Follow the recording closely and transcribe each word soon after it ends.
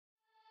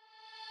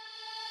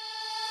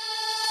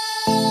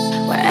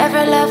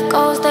Wherever love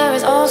goes, there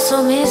is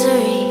also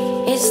misery.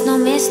 It's no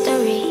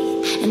mystery.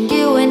 And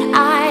you and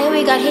I,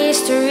 we got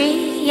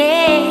history,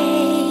 yeah.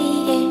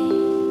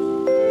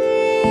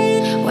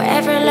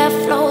 Wherever love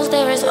flows,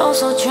 there is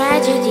also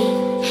tragedy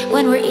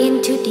when we're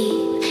in too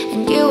deep.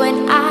 And you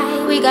and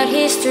I, we got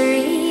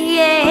history,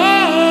 yeah.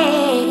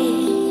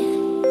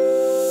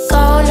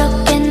 Go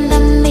look in the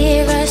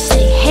mirror,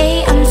 say,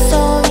 hey, I'm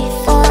sorry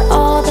for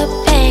all the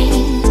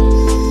pain.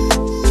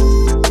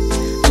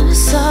 I'm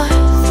sorry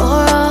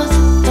for all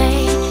the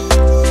pain.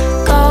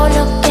 Go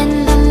look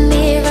in the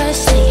mirror,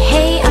 say,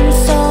 hey, I'm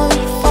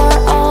sorry for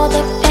all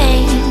the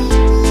pain.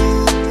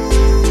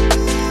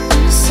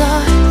 I'm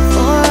sorry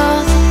for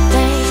all the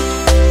pain.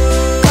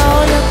 Go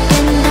look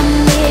in the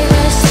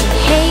mirror, say,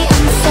 hey,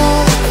 I'm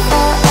sorry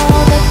for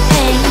all the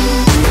pain.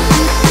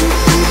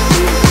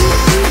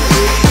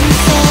 I'm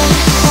sorry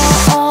for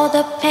all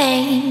the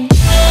pain.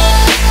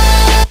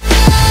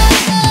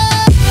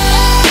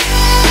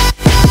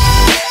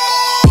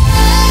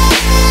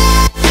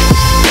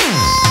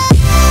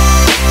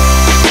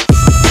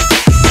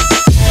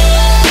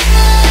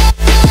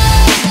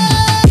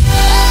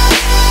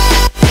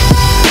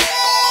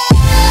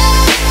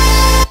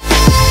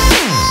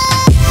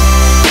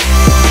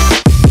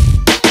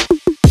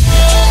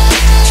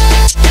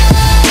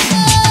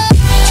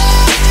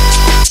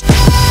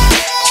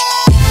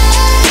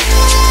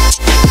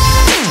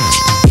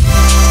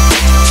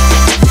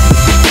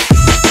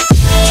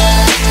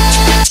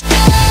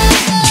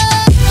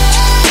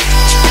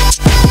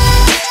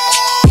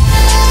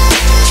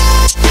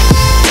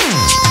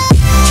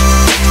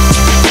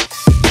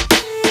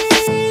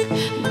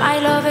 My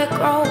love, it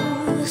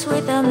grows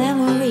with the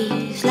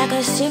memories like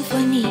a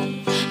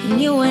symphony.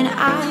 And you and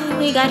I,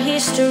 we got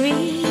history,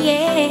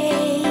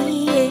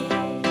 yeah.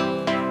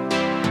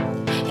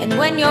 And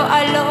when you're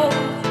alone,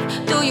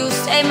 do you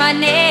say my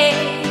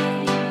name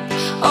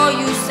or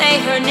you say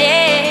her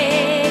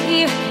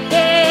name?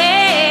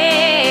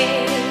 Yeah.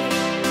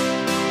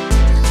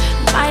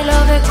 My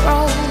love, it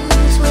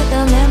grows with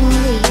the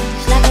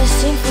memories like a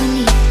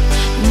symphony.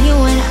 And you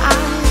and I,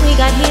 we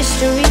got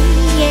history,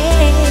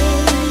 yeah.